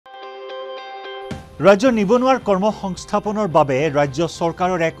ৰাজ্যৰ নিবনুৱাৰ কৰ্মসংস্থাপনৰ বাবে ৰাজ্য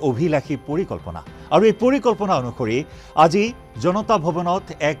চৰকাৰৰ এক অভিলাষী পৰিকল্পনা আৰু এই পৰিকল্পনা অনুসৰি আজি জনতা ভৱনত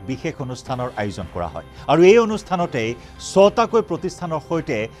এক বিশেষ অনুষ্ঠানৰ আয়োজন কৰা হয় আৰু এই অনুষ্ঠানতে ৬টাকৈ প্ৰতিষ্ঠানৰ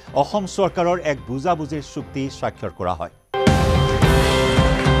সৈতে অসম চৰকাৰৰ এক বুজাবুজিৰ চুক্তি স্বাক্ষৰ কৰা হয়।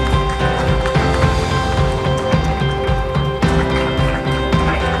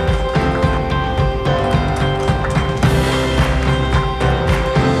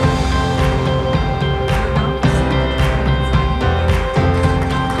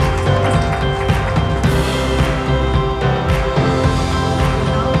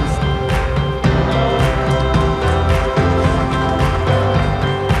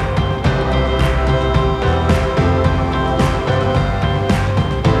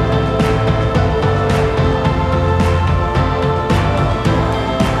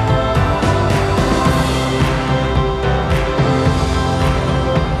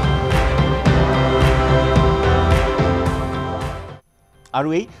 আৰু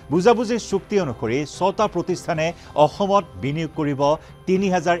এই বুজাবুজিৰ চুক্তি অনুসৰি ৬টা প্ৰতিষ্ঠানে অসমত বিনিয়োগ কৰিব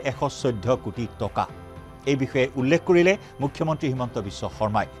 ৩,১১৪ কোটি টকা। এই বিষয়ে উল্লেখ কৰিলে মুখ্যমন্ত্ৰী হিমন্ত বিশ্ব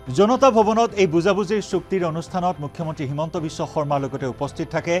শৰ্মাই। জনতা ভৱনত এই বুজাবুজিৰ চুক্তিৰ অনুষ্ঠানত মুখ্যমন্ত্ৰী হিমন্ত বিশ্ব শৰ্মাৰ লগতে উপস্থিত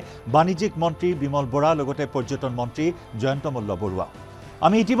থাকে বাণিজ্যিক মন্ত্ৰী বিমল বৰা লগতে পৰ্যটন মন্ত্ৰী জয়ন্ত মল্ল বৰুৱা।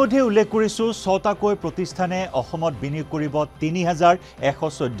 আমি ইতিমধ্যে উল্লেখ কৰিছোঁ ৬টাকৈ প্ৰতিষ্ঠানে অসমত বিনিয়োগ কৰিব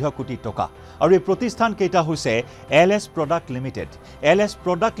 ৩,১১৪ কোটি টকা আৰু এই প্ৰতিষ্ঠান কেইটা হৈছে LS product limited. LS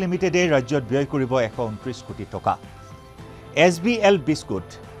product লিমিটেডে ৰাজ্যত ব্যয় কৰিব ১২৯ কোটি টকা।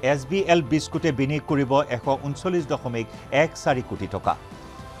 SBL বিস্কুটে বিনিয়োগ কৰিব ১৩৯.14 কোটি টকা।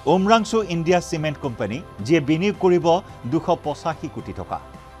 উমৰাংচু ইণ্ডিয়া চিমেণ্ট কোম্পানী যিয়ে বিনিয়োগ কৰিব ২৮৫ কোটি টকা।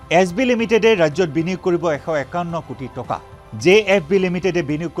 SB লিমিটেডে ৰাজ্যত বিনিয়োগ কৰিব ১৫১ কোটি টকা। JFB লিমিটেডে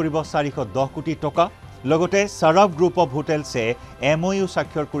বিনিয়োগ কৰিব ৪১০ কোটি টকা। লগতে সাৰাফ গ্ৰুপ অফ হোটেলছে MoU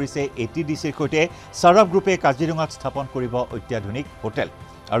স্বাক্ষৰ কৰিছে ATDCৰ সৈতে। সাৰাফ গ্ৰুপে কাজিৰঙাত স্থাপন কৰিব অত্যাধুনিক হোটেল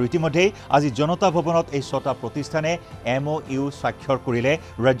আৰু ইতিমধ্যে আজি জনতা ভৱনত এই ৬টা প্ৰতিষ্ঠানে MoU স্বাক্ষৰ কৰিলে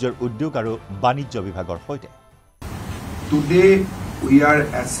ৰাজ্যৰ উদ্যোগ আৰু বাণিজ্য বিভাগৰ সৈতে। Today we are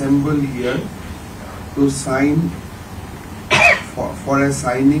assembled here to sign for a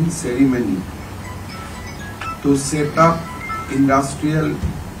signing ceremony to set up industrial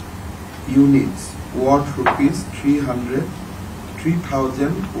units worth rupees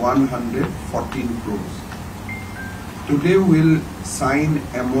 3,114 crores. Today we'll sign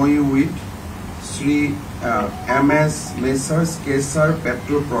MoU with Sri MS Messrs Kesar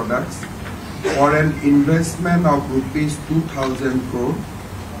Petro Products for an investment of rupees 2,000 crore,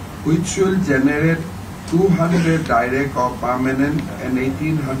 which will generate 200 direct or permanent and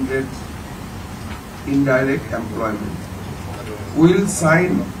 1,800 indirect employment. We'll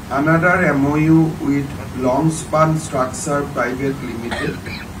sign another MoU with Longspan Structure Private Limited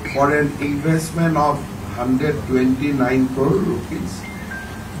for an investment of 129 crore rupees.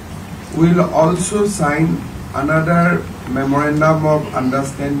 We'll also sign another memorandum of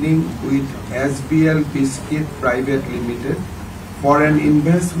understanding with SBL Biscuit Private Limited for an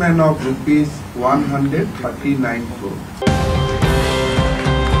investment of rupees 139 crore.